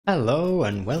Hello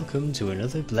and welcome to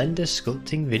another Blender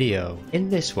sculpting video. In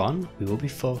this one, we will be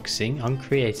focusing on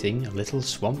creating a little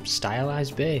swamp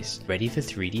stylized base ready for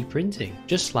 3D printing,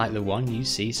 just like the one you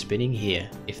see spinning here.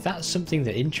 If that's something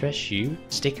that interests you,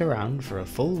 stick around for a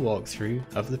full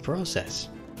walkthrough of the process.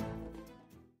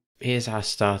 Here's our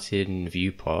starting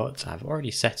viewport. I've already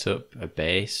set up a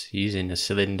base using a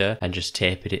cylinder and just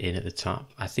tapered it in at the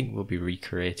top. I think we'll be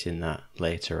recreating that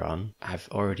later on. I've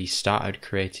already started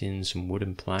creating some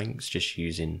wooden planks just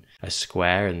using a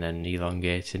square and then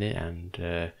elongating it, and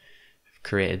I've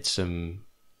created some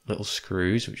little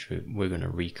screws which we're going to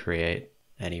recreate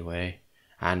anyway,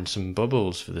 and some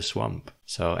bubbles for the swamp.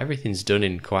 So everything's done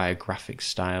in quite a graphic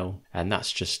style, and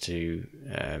that's just to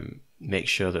make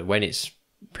sure that when it's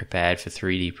prepared for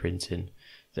 3D printing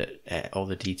that all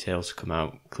the details come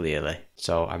out clearly.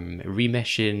 So I'm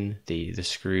remeshing the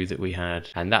screw that we had,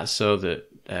 and that's so that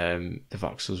the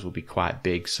voxels will be quite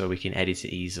big so we can edit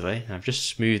it easily. I've just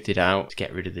smoothed it out to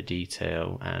get rid of the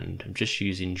detail, and I'm just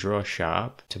using draw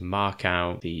sharp to mark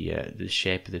out the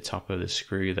shape of the top of the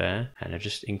screw there, and I've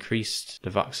just increased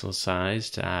the voxel size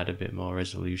to add a bit more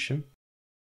resolution.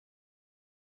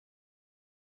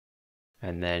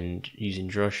 And then using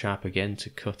draw sharp again to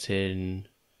cut in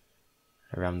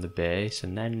around the base,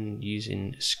 and then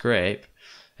using scrape.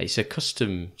 It's a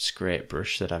custom scrape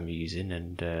brush that I'm using,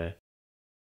 and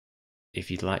if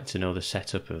you'd like to know the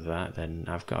setup of that, then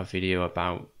I've got a video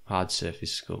about hard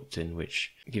surface sculpting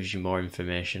which gives you more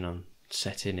information on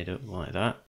setting it up like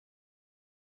that.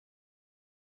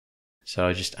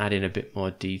 So just adding a bit more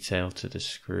detail to the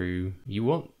screw. You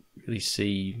won't really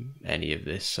see any of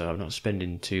this, so I'm not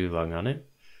spending too long on it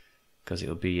because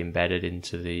it'll be embedded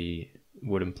into the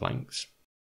wooden planks.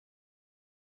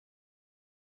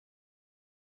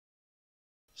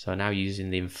 So now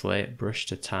using the inflate brush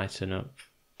to tighten up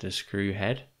the screw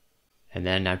head, and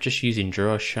then I'm just using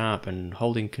draw sharp and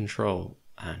holding control,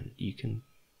 and you can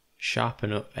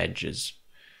sharpen up edges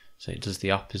so it does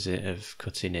the opposite of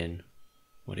cutting in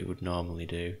what it would normally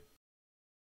do.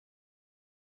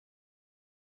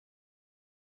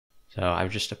 So I'm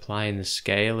just applying the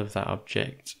scale of that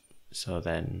object, so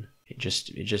then it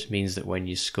just means that when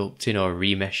you're sculpting or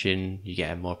remeshing, you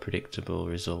get a more predictable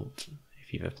result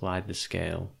if you've applied the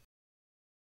scale.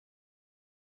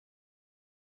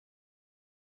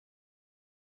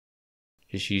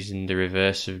 Just using the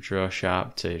reverse of draw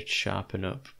sharp to sharpen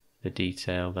up the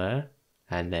detail there,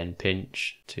 and then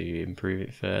pinch to improve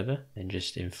it further, and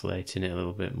just inflating it a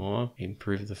little bit more,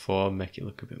 improve the form, make it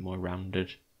look a bit more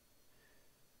rounded.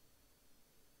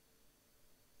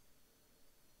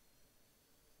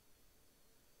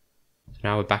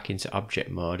 Now we're back into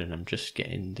object mode, and I'm just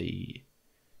getting the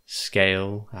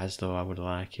scale as though I would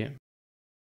like it.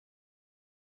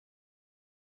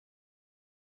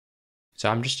 So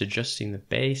I'm just adjusting the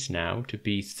base now to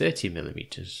be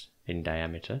 30mm in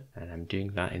diameter, and I'm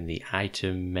doing that in the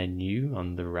item menu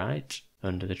on the right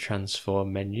under the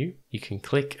transform menu. You can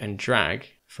click and drag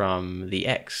from the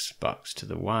X box to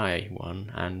the Y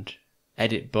one and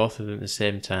edit both of them at the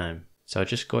same time. So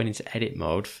just going into edit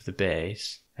mode for the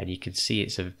base, and you can see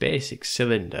it's a basic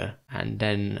cylinder, and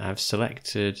then I've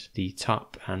selected the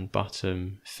top and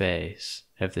bottom face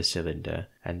of the cylinder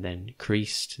and then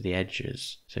creased the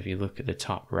edges. So if you look at the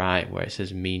top right where it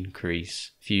says mean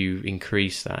crease, if you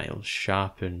increase that, it'll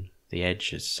sharpen the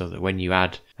edges so that when you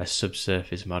add a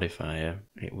subsurface modifier,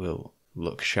 it will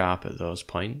look sharp at those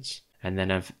points. And then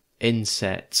I've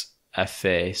inset a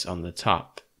face on the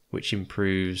top which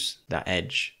improves that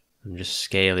edge. I'm just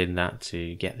scaling that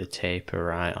to get the taper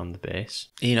right on the base.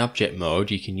 In object mode,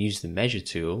 you can use the measure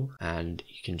tool and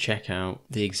you can check out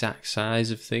the exact size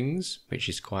of things, which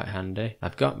is quite handy.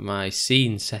 I've got my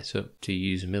scene set up to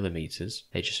use millimeters.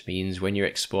 It just means when you're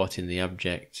exporting the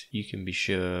object, you can be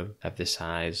sure of the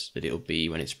size that it'll be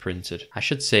when it's printed. I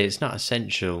should say it's not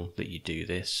essential that you do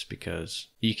this because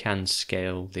you can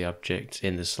scale the object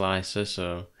in the slicer,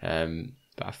 so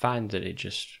but I find that it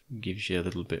just gives you a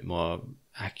little bit more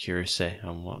accuracy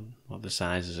on what the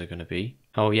sizes are going to be.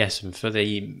 Oh yes, and for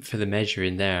the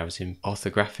measuring there, I was in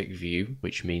orthographic view,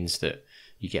 which means that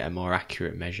you get a more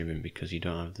accurate measurement because you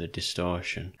don't have the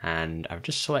distortion. And I'm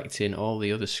just selecting all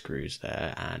the other screws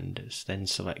there and then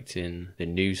selecting the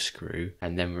new screw,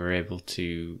 and then we're able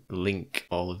to link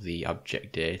all of the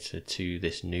object data to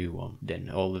this new one.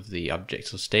 Then all of the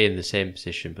objects will stay in the same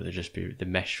position, but the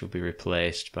mesh will be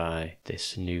replaced by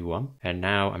this new one. And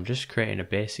now I'm just creating a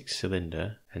basic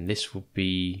cylinder, and this will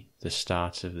be the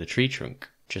start of the tree trunk.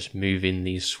 Just moving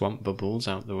these swamp bubbles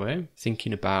out the way,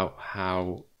 thinking about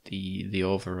how the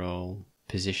overall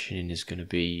positioning is going to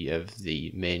be of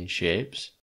the main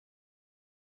shapes.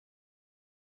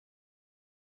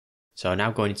 So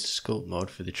now going into sculpt mode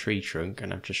for the tree trunk,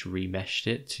 and I've just remeshed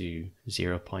it to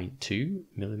 0.2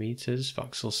 millimeters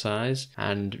voxel size,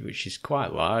 and which is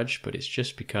quite large, but it's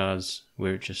just because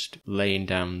we're just laying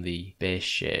down the base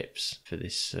shapes for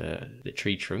this the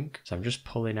tree trunk. So I'm just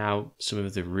pulling out some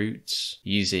of the roots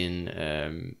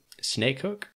using snake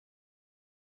hook.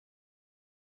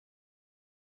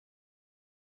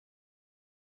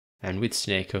 And with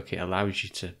snake hook, it allows you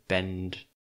to bend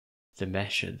the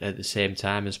mesh at the same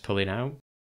time as pulling out.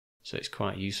 So it's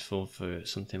quite useful for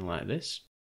something like this.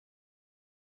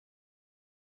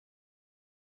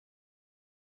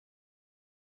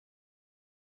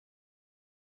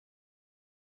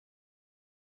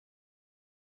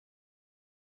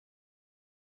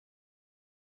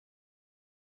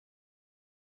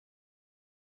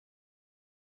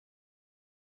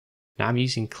 Now I'm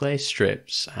using clay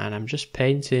strips and I'm just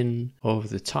painting over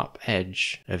the top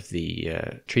edge of the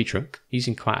tree trunk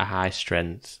using quite a high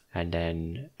strength, and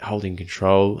then holding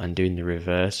control and doing the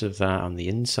reverse of that on the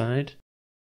inside.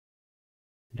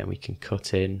 Then we can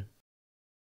cut in.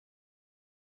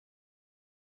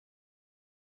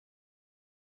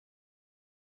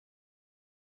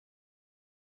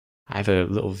 I have a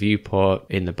little viewport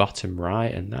in the bottom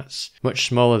right, and that's much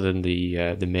smaller than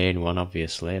the main one,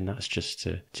 obviously, and that's just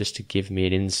to give me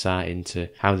an insight into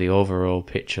how the overall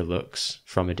picture looks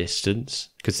from a distance.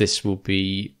 Because this will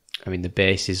be, I mean, the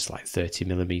base is like 30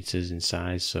 millimeters in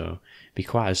size, so it'll be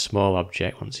quite a small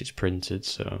object once it's printed.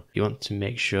 So you want to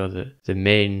make sure that the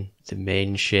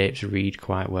main shapes read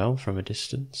quite well from a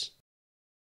distance.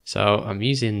 So I'm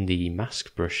using the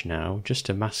mask brush now just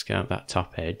to mask out that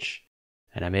top edge.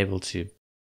 And I'm able to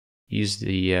use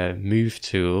the move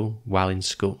tool while in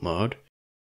sculpt mode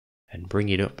and bring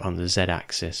it up on the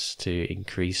Z-axis to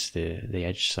increase the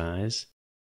edge size.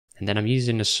 And then I'm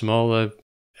using a smaller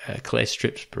clay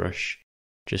strips brush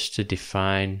just to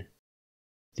define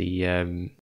the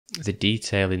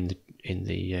detail in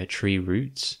the tree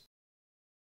roots.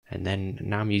 And then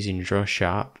now I'm using draw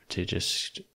sharp to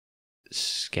just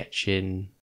sketch in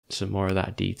some more of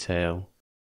that detail.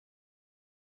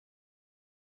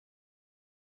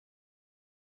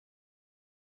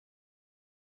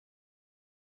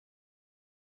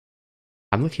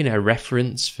 I'm looking at a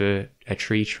reference for a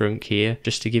tree trunk here,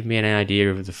 just to give me an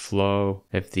idea of the flow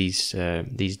of these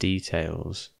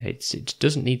details. It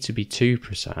doesn't need to be too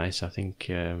precise, I think,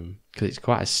 because it's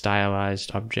quite a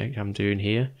stylized object I'm doing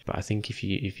here. But I think if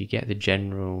you get the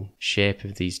general shape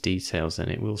of these details, then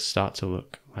it will start to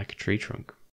look like a tree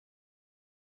trunk.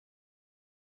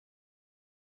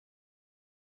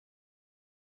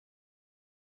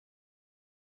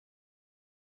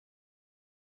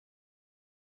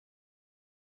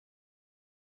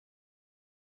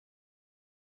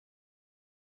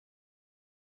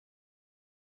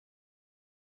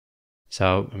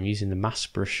 So I'm using the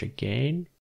mask brush again,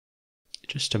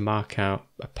 just to mark out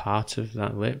a part of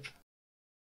that lip.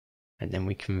 And then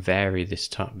we can vary this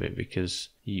top bit, because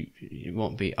it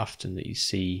won't be often that you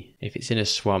see, if it's in a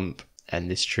swamp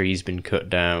and this tree's been cut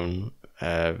down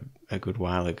a good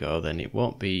while ago, then it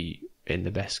won't be in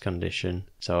the best condition.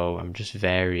 So I'm just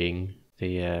varying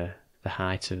the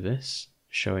height of this,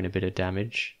 showing a bit of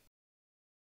damage.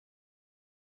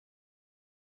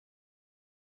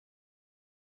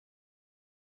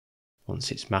 Once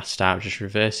it's masked out, just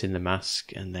reversing the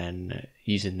mask and then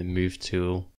using the move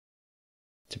tool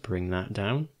to bring that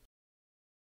down.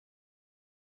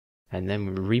 And then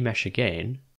we remesh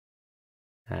again,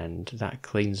 and that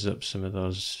cleans up some of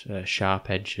those sharp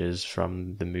edges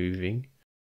from the moving,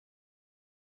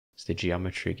 so the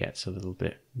geometry gets a little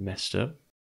bit messed up.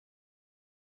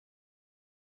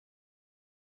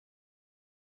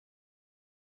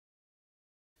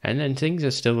 And then things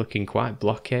are still looking quite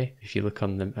blocky if you look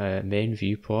on the main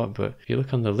viewport, but if you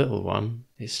look on the little one,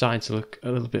 it's starting to look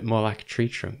a little bit more like a tree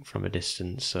trunk from a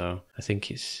distance. So I think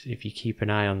if you keep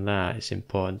an eye on that, it's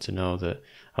important to know that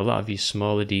a lot of your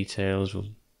smaller details will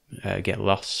get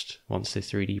lost once they're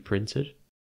 3D printed.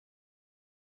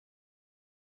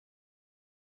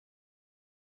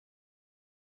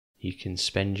 You can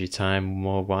spend your time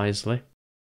more wisely.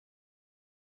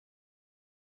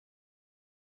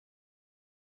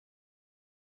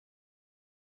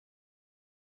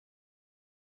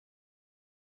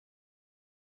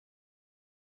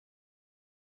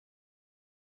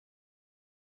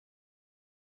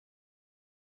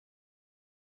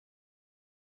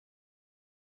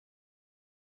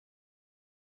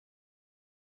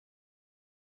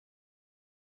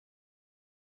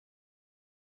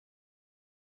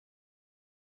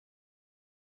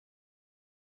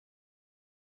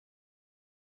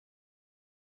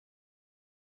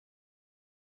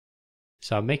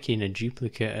 So I'm making a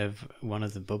duplicate of one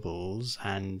of the bubbles,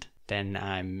 and then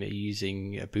I'm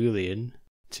using a boolean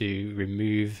to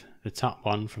remove the top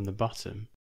one from the bottom,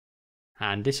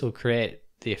 and this will create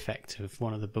the effect of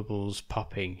one of the bubbles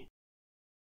popping.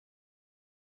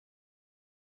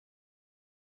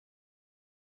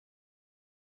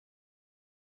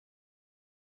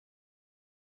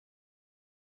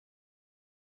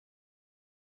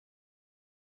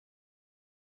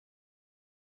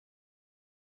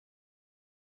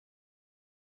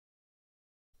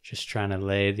 Just trying to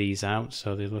lay these out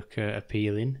so they look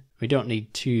appealing. We don't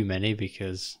need too many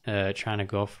because trying to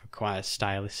go for quite a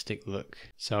stylistic look.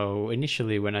 So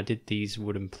initially when I did these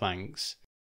wooden planks,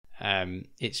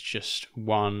 it's just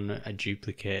one I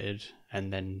duplicated,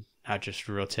 and then I just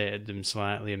rotated them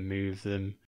slightly and moved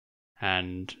them,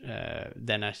 and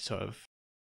then I sort of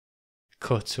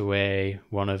cut away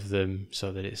one of them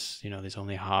so that it's, there's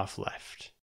only half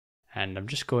left. And I'm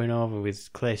just going over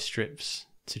with clay strips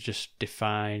to just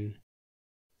define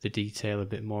the detail a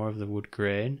bit more of the wood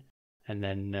grain, and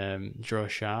then draw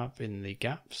sharp in the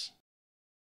gaps.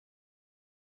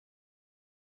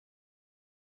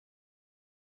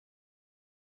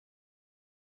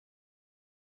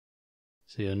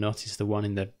 So you'll notice the one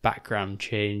in the background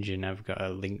changing. I've got a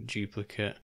linked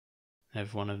duplicate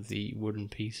of one of the wooden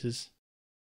pieces.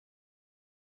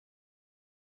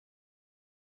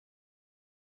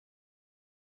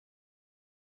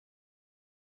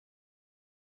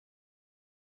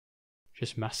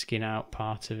 Just masking out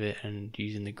part of it and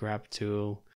using the grab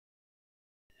tool,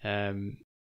 and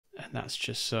that's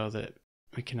just so that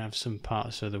we can have some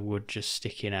parts of the wood just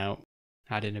sticking out,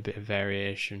 adding a bit of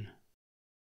variation.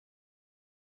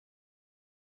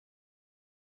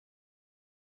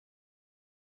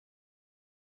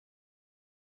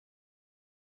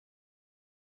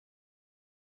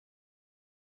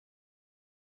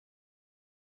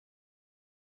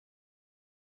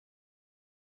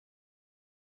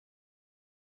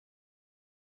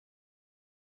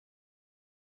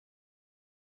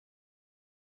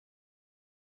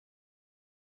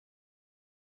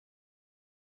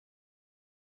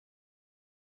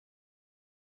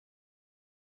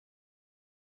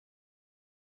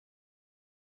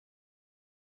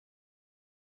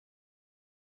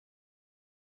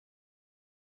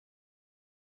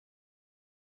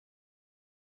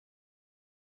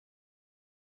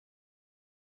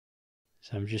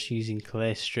 So I'm just using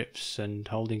clay strips and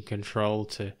holding control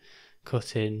to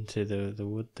cut into the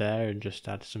wood there and just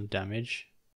add some damage.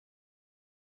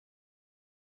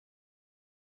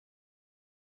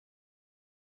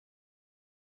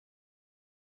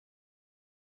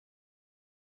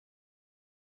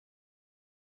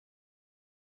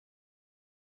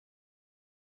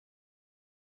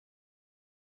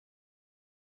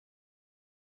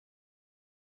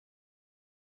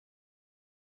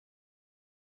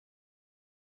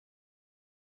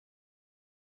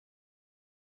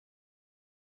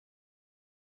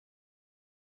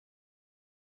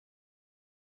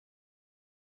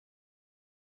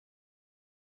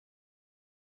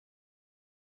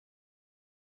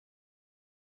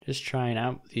 Just trying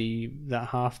out that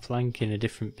half plank in a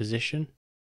different position,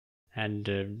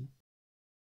 and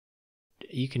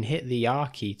you can hit the R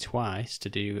key twice to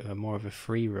do more of a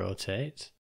free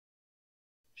rotate,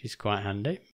 which is quite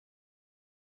handy.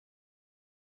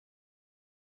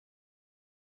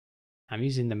 I'm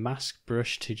using the mask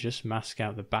brush to just mask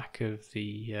out the back of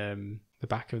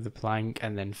the plank,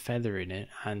 and then feathering it,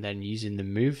 and then using the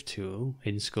move tool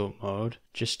in sculpt mode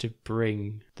just to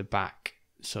bring the back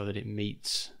so that it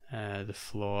meets the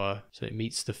floor, so it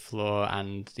meets the floor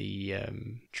and the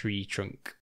tree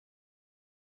trunk.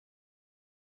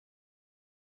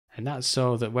 And that's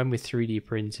so that when we're 3D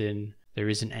printing, there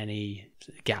isn't any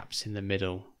gaps in the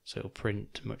middle, so it'll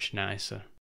print much nicer.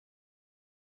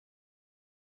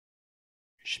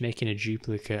 Just making a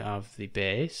duplicate of the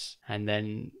base, and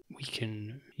then we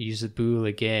can use the bool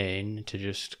again to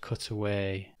just cut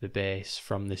away the base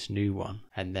from this new one,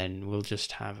 and then we'll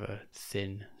just have a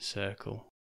thin circle.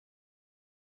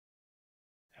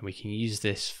 And we can use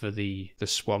this for the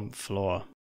swamp floor.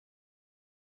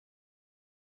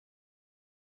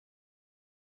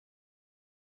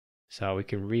 So we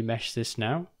can remesh this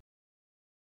now.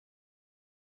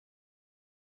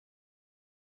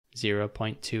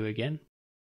 0.2 again.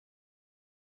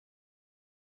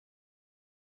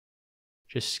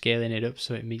 Just scaling it up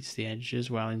so it meets the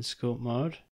edges while in sculpt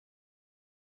mode.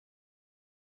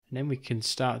 And then we can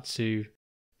start to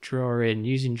draw in,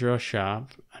 using draw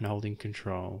sharp and holding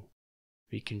control.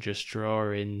 We can just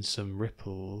draw in some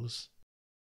ripples.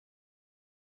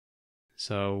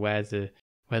 So where the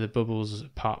where the bubbles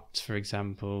popped, for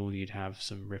example, you'd have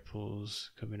some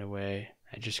ripples coming away.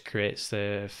 It just creates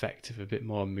the effect of a bit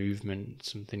more movement,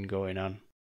 something going on.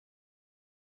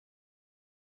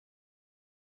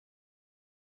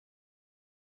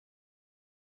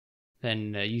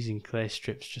 Then using clay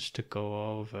strips just to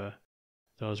go over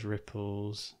those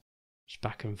ripples, just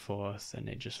back and forth, and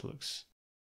it just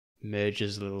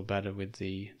merges a little better with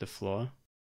the floor.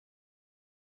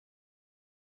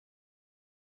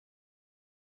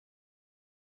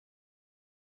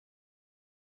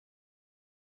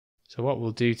 So what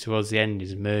we'll do towards the end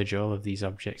is merge all of these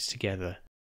objects together,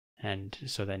 and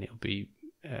so then it'll be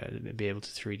able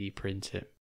to 3D print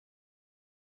it.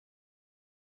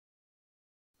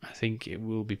 I think it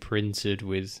will be printed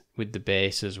with the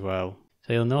base as well.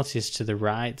 So you'll notice to the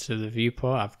right of the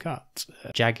viewport I've got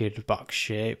a jagged box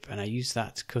shape, and I use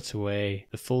that to cut away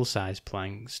the full size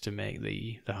planks to make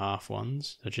the half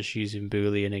ones. So just using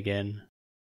Boolean again.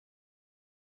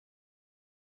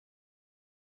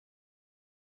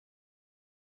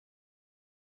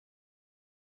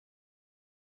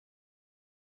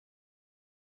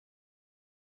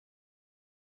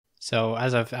 So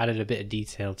as I've added a bit of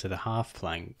detail to the half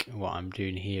plank, what I'm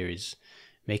doing here is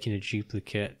making a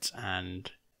duplicate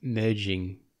and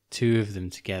merging two of them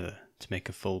together to make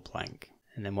a full plank.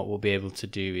 And then what we'll be able to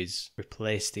do is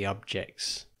replace the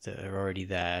objects that are already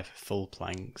there for full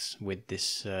planks with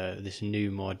this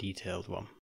new, more detailed one.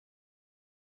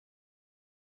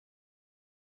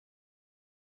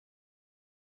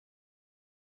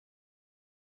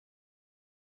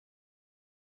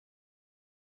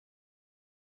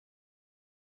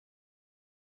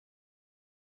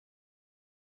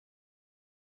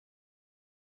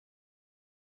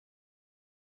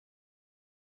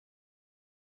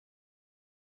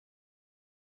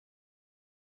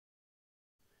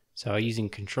 So using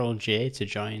Control J to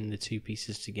join the two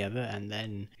pieces together, and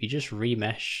then if you just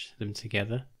remesh them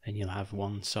together, then you'll have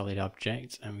one solid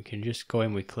object, and we can just go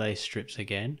in with clay strips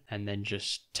again and then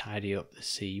just tidy up the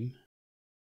seam.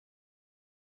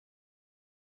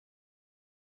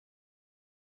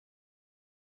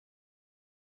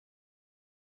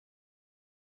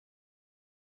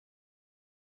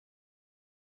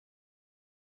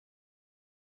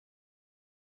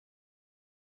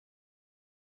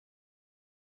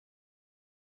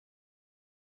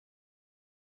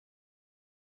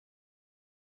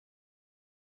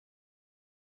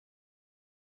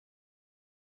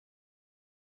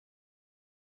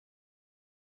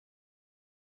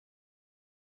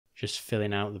 Just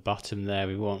filling out the bottom there,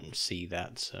 we won't see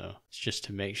that, so it's just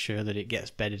to make sure that it gets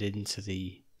bedded into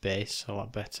the base a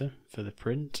lot better for the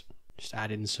print. Just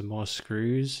add in some more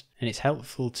screws, and it's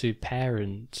helpful to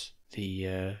parent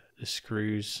the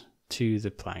screws to the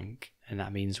plank, and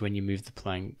that means when you move the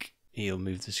plank, you'll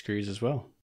move the screws as well.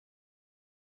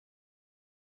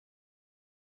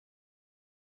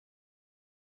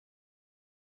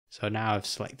 So now I've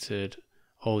selected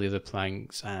all the other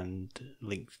planks and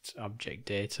linked object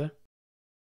data.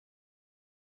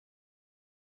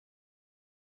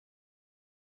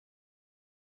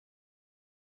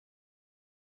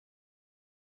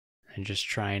 And just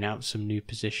trying out some new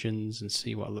positions and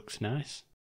see what looks nice.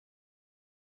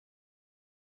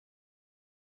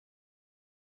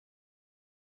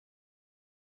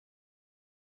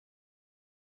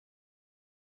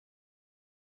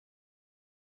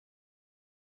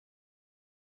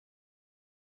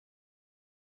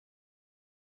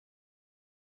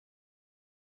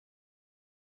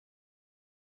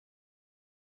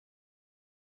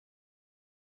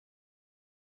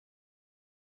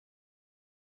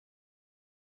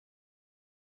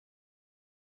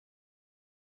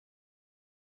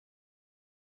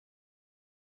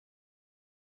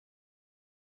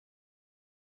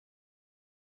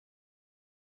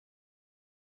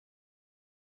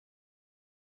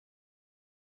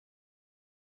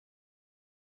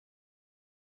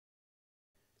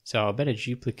 So I've got a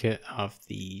duplicate of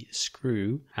the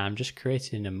screw. I'm just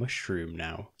creating a mushroom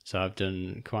now. So I've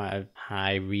done quite a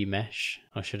high remesh,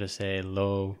 or should I say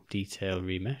low detail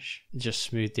remesh. Just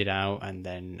smoothed it out, and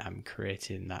then I'm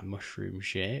creating that mushroom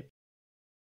shape.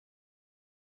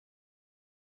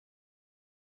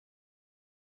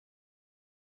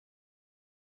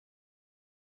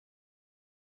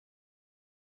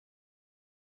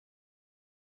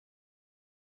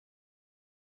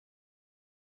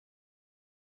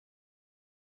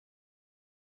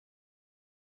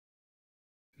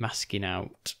 Masking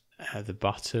out the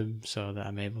bottom so that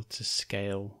I'm able to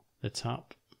scale the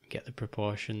top, get the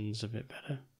proportions a bit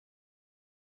better.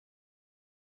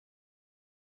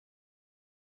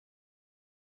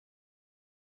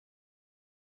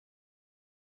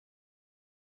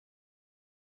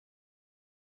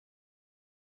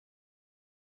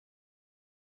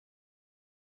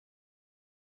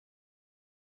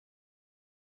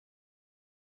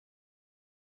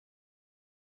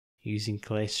 using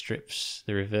clay strips,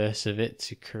 the reverse of it,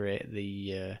 to create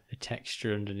the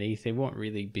texture underneath. It won't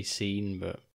really be seen,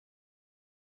 but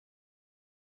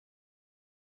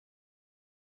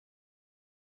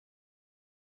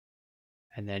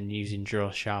and then using draw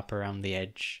sharp around the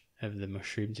edge of the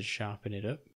mushroom to sharpen it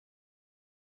up.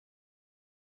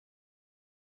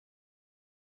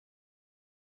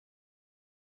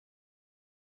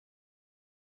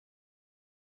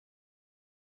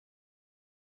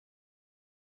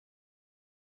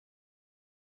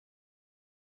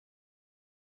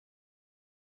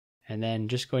 And then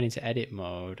just going into edit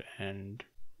mode and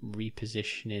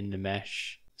repositioning the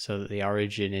mesh so that the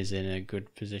origin is in a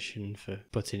good position for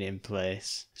putting it in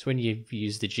place. So when you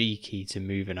use the G key to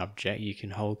move an object, you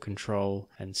can hold control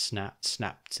and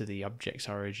snap to the object's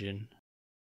origin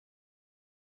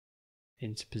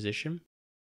into position.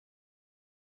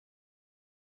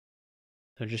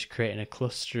 So just creating a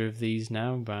cluster of these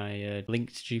now by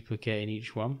linked duplicating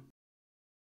each one.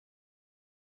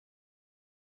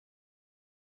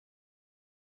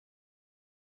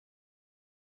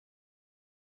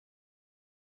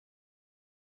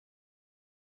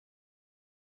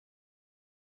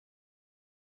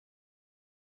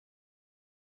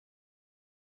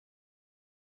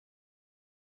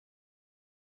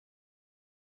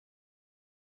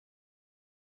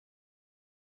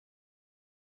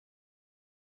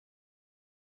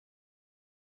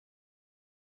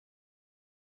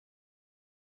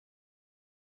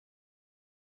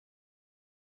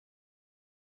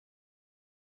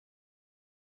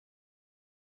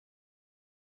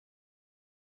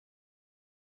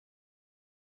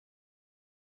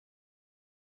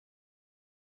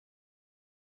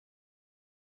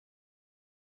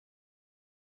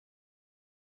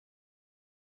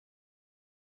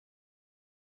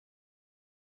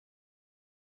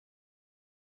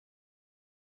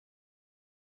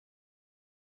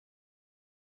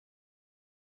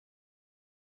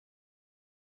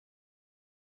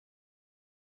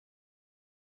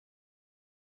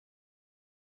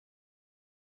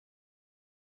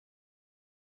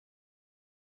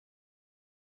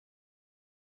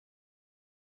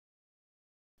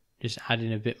 Just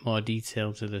adding a bit more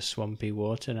detail to the swampy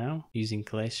water now, using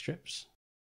clay strips.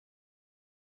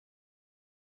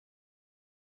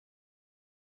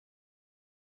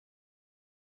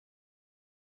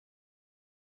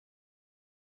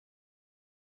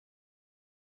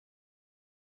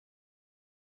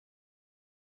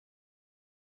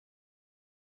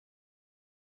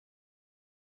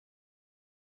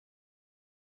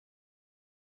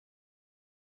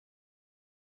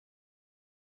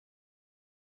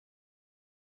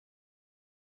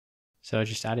 So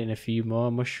just adding a few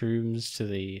more mushrooms to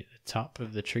the top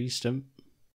of the tree stump.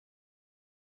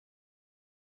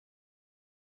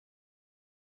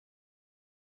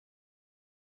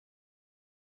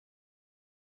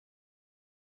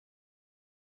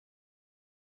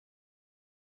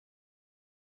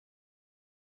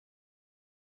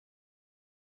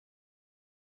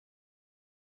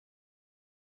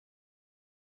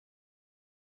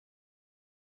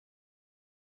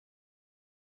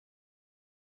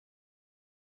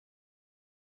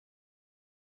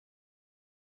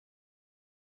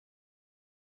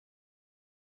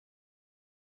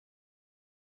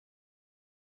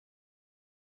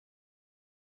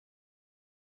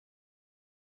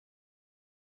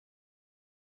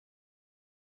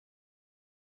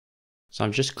 So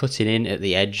I'm just cutting in at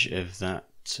the edge of that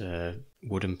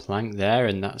wooden plank there,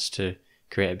 and that's to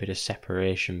create a bit of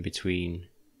separation between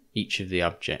each of the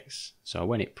objects. So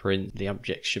when it prints, the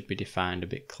objects should be defined a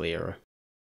bit clearer.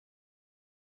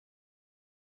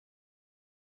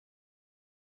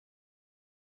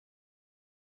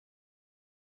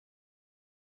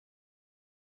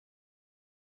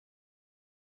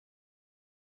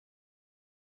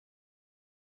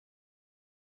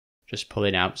 Just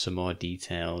pulling out some more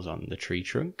details on the tree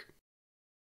trunk.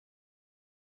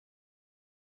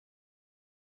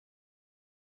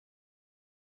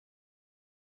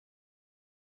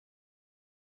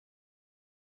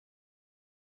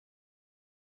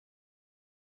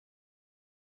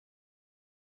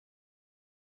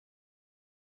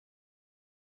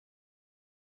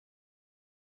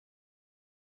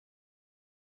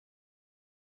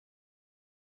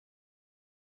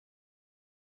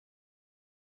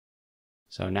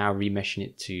 So now remeshing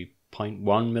it to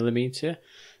 0.1 millimeter,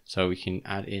 so we can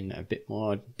add in a bit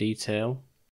more detail.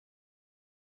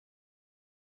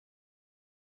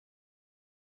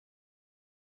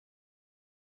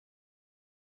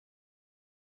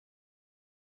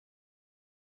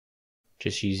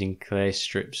 Just using clay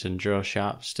strips and draw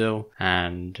sharp still,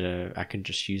 and I can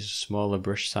just use a smaller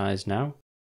brush size now.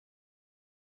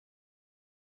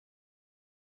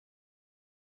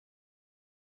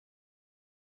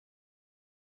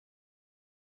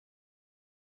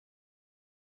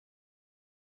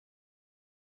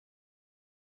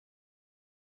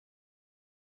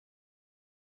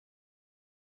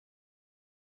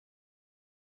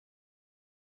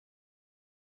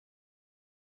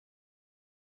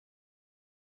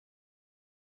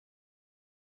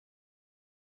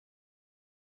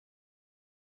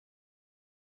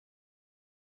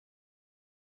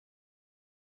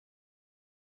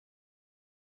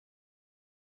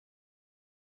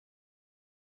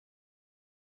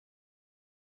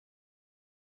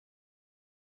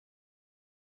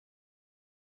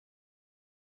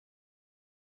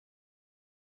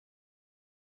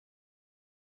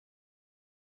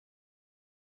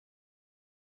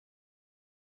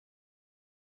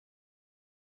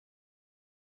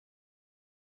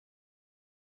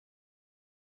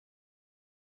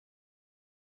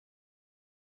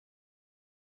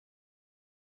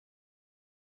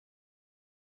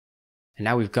 And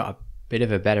now we've got a bit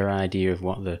of a better idea of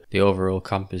what the overall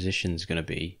composition is going to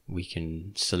be. We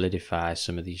can solidify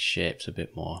some of these shapes a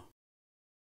bit more.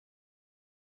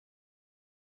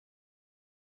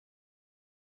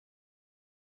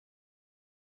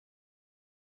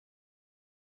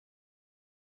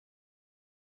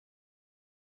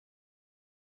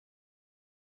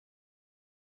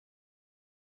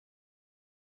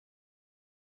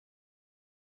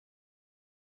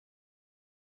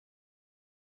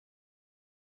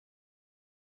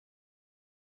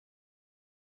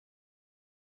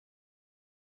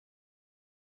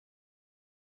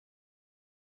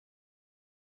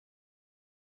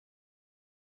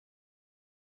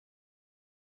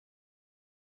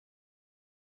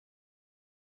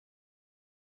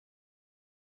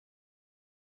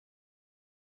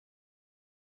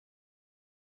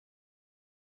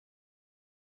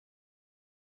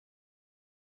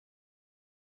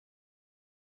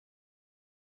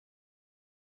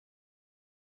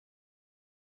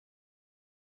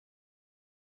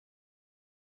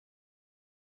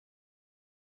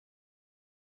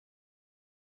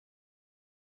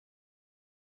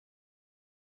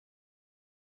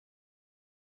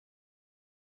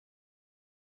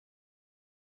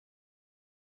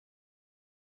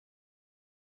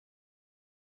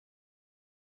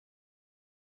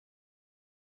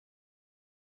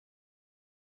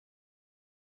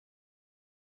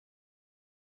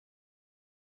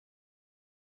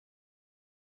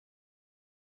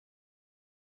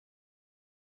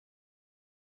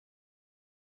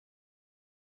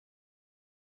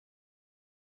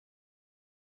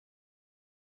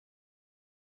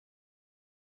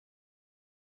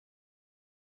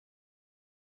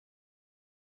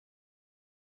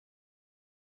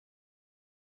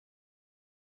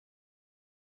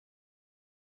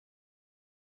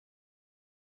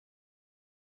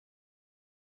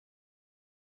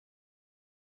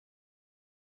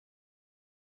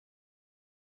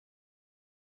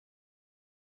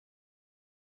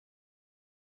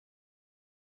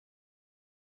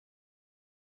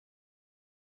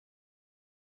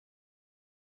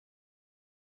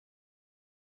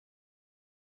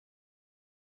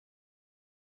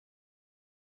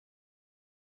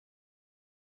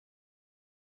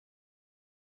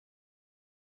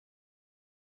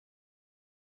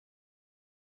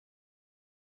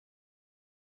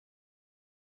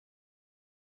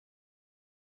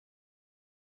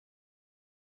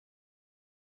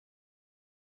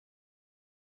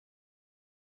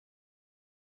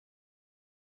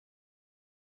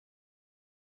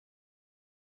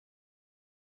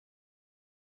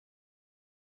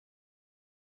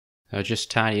 I'm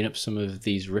just tidying up some of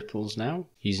these ripples now,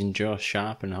 using Jaw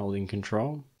Sharp and holding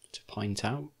Control to point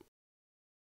out.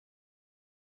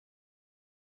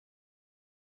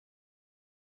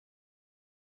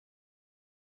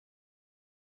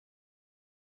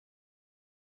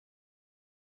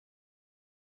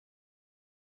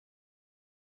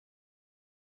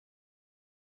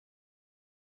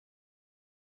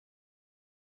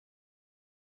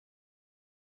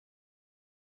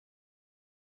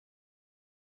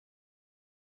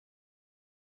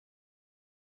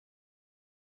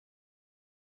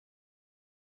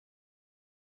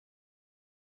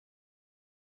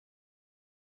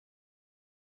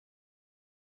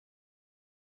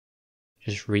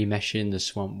 Just remeshing the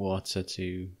swamp water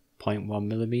to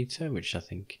 0.1mm, which I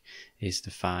think is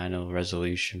the final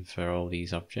resolution for all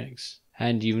these objects.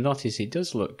 And you'll notice it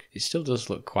still does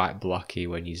look quite blocky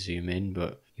when you zoom in,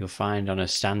 but you'll find on a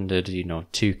standard,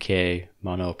 2K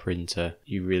mono printer,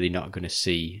 you're really not going to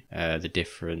see the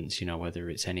difference, whether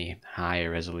it's any higher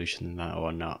resolution than that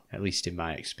or not, at least in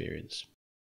my experience.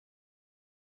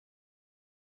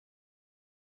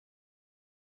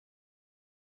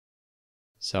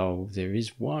 So there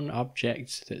is one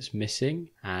object that's missing,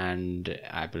 and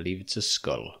I believe it's a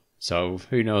skull. So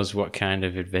who knows what kind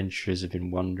of adventurers have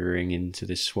been wandering into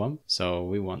this swamp. So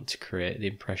we want to create the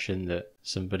impression that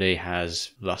somebody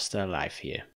has lost their life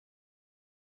here.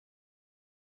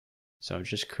 So I'm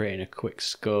just creating a quick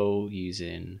skull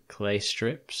using clay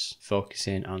strips,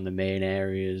 focusing on the main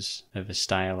areas of a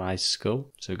stylized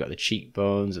skull. So we've got the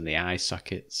cheekbones and the eye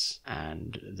sockets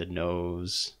and the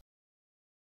nose.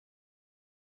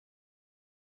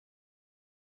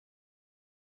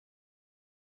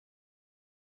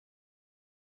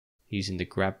 Using the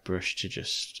grab brush to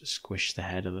just squish the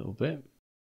head a little bit.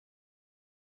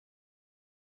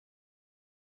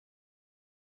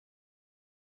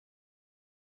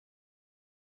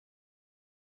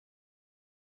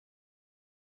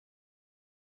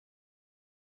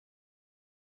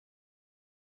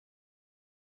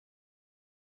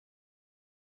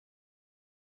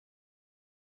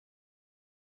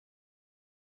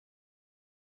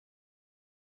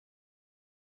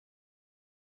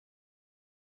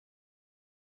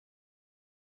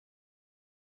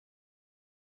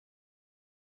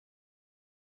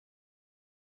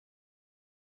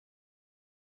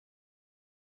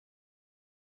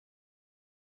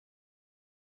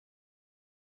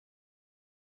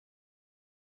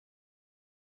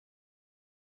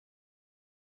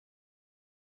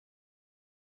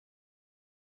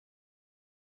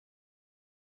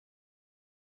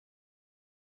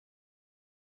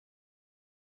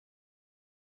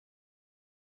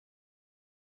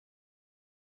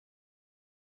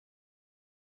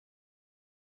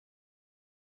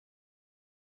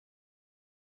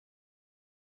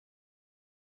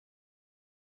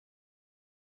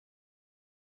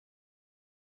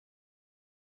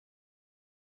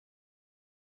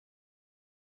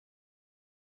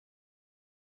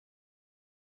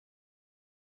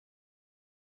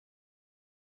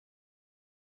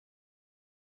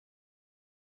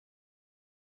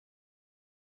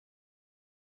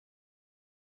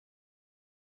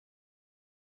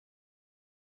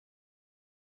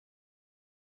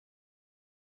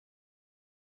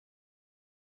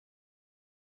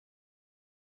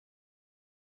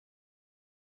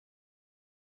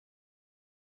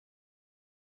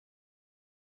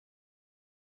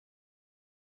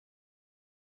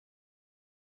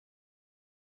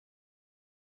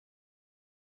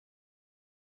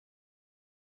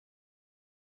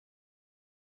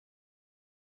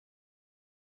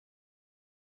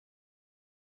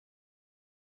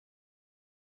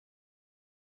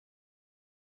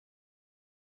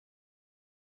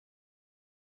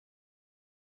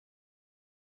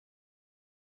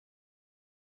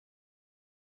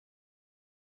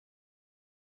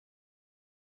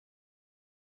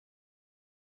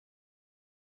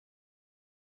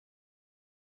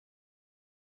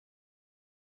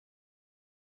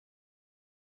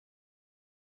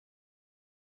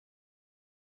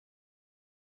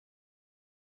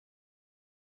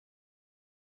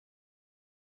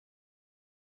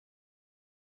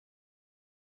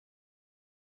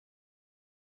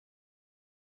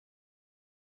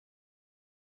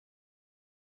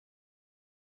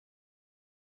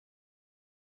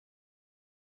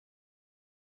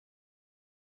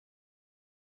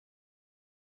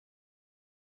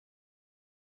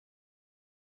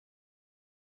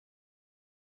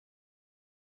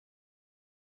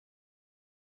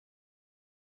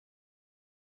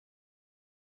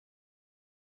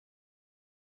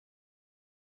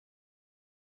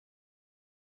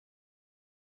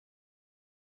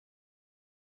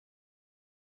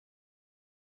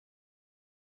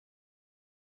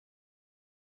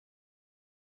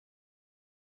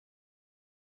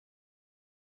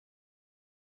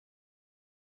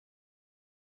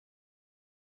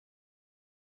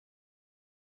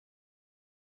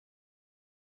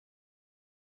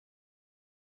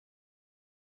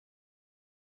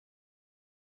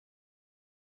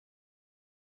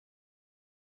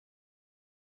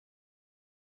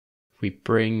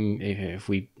 If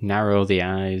we narrow the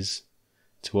eyes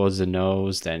towards the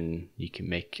nose, then you can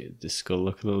make the skull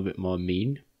look a little bit more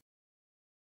mean.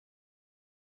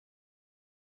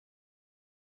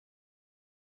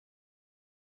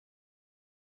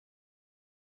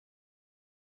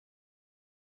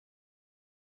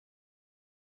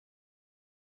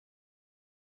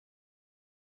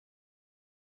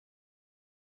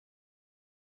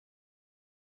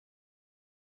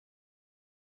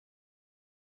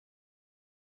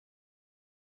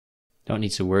 Don't need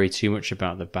to worry too much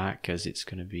about the back as it's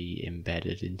going to be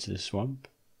embedded into the swamp.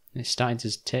 It's starting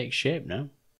to take shape now.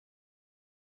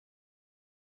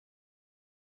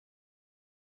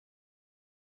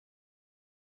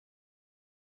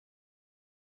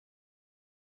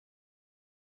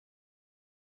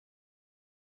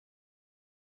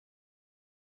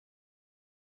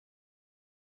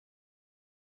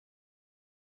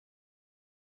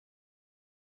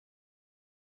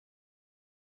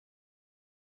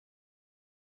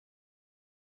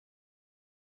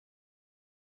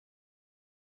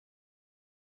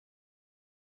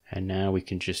 And now we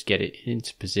can just get it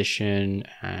into position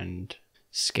and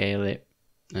scale it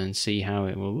and see how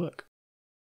it will look.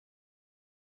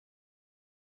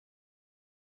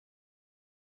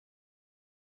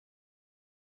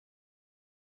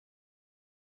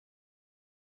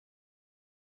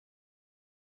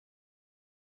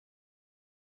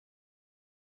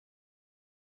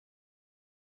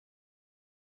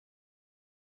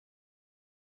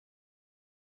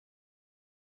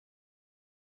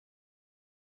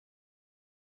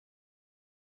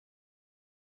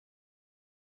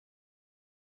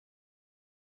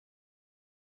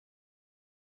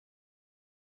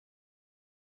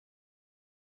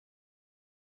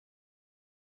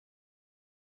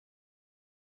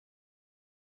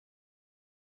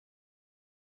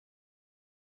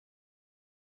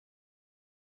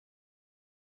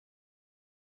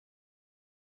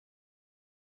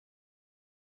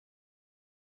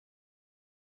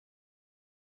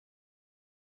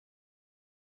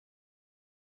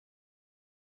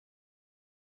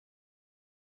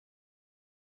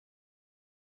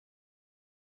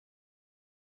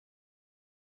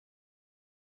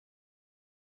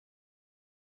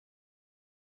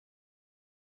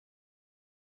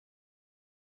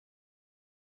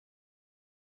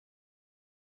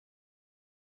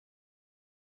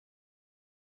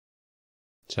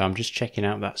 So I'm just checking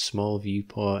out that small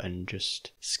viewport and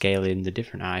just scaling the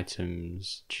different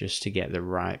items just to get the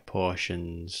right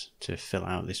portions to fill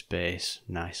out this base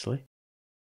nicely.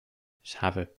 Just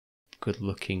have a good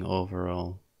looking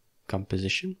overall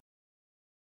composition.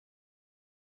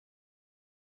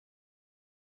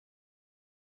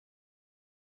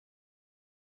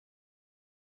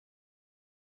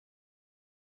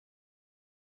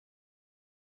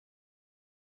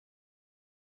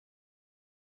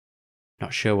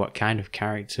 Not sure what kind of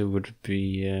character would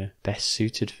be best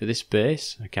suited for this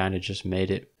base. I kind of just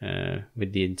made it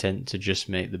with the intent to just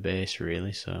make the base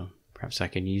really, so perhaps I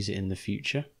can use it in the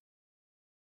future.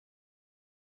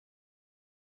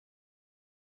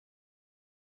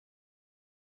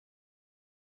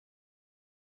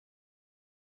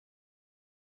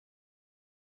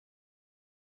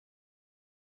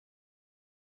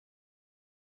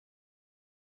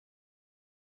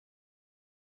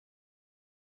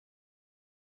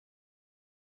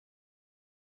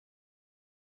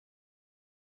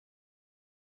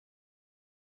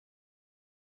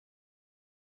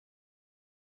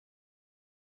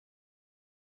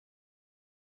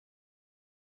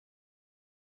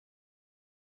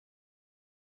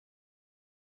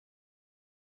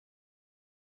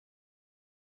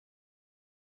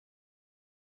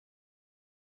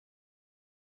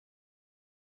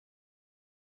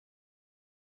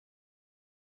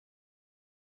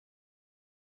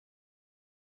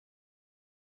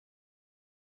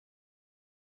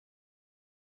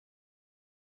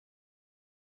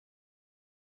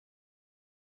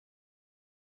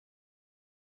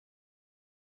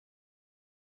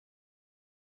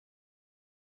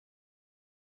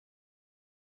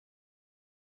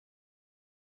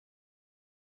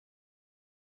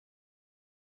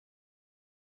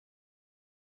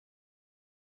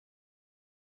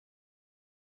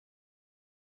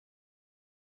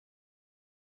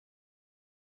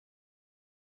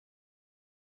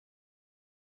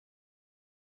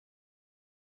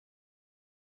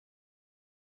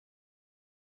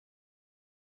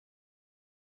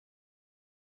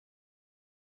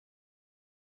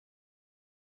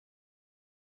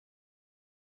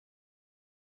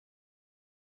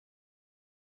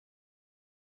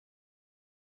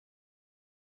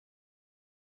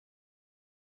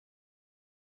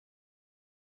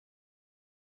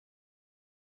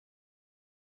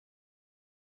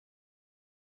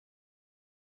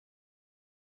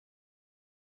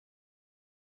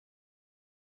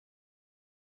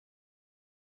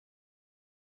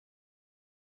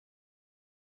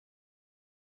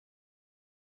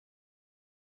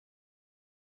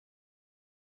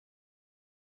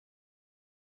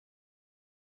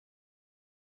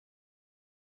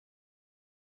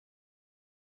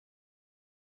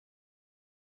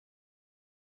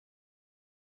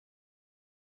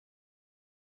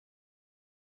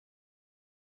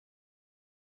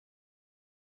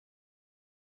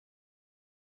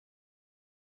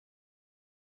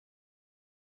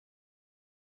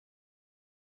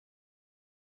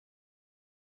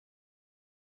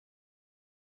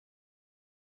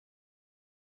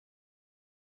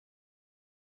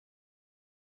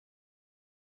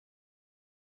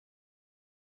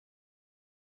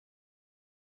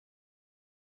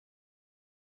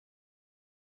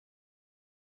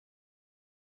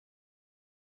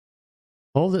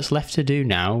 All that's left to do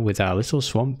now with our little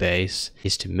swamp base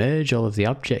is to merge all of the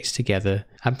objects together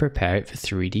and prepare it for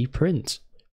 3D print.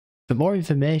 For more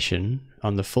information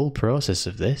on the full process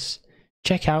of this,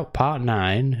 check out part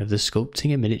 9 of the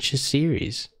Sculpting a Miniature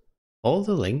series. All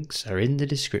the links are in the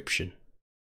description.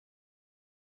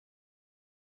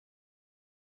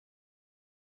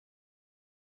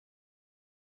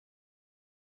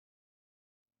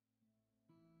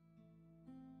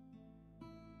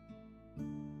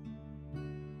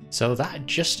 So that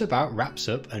just about wraps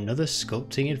up another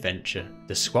sculpting adventure.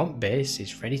 The swamp base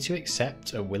is ready to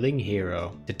accept a willing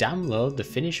hero. To download the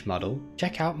finished model,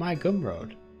 check out my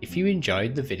Gumroad. If you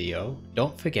enjoyed the video,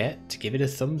 don't forget to give it a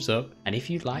thumbs up, and if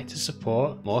you'd like to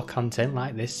support more content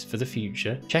like this for the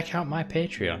future, check out my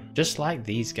Patreon, just like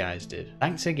these guys did.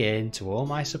 Thanks again to all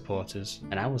my supporters,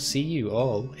 and I will see you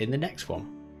all in the next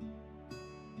one.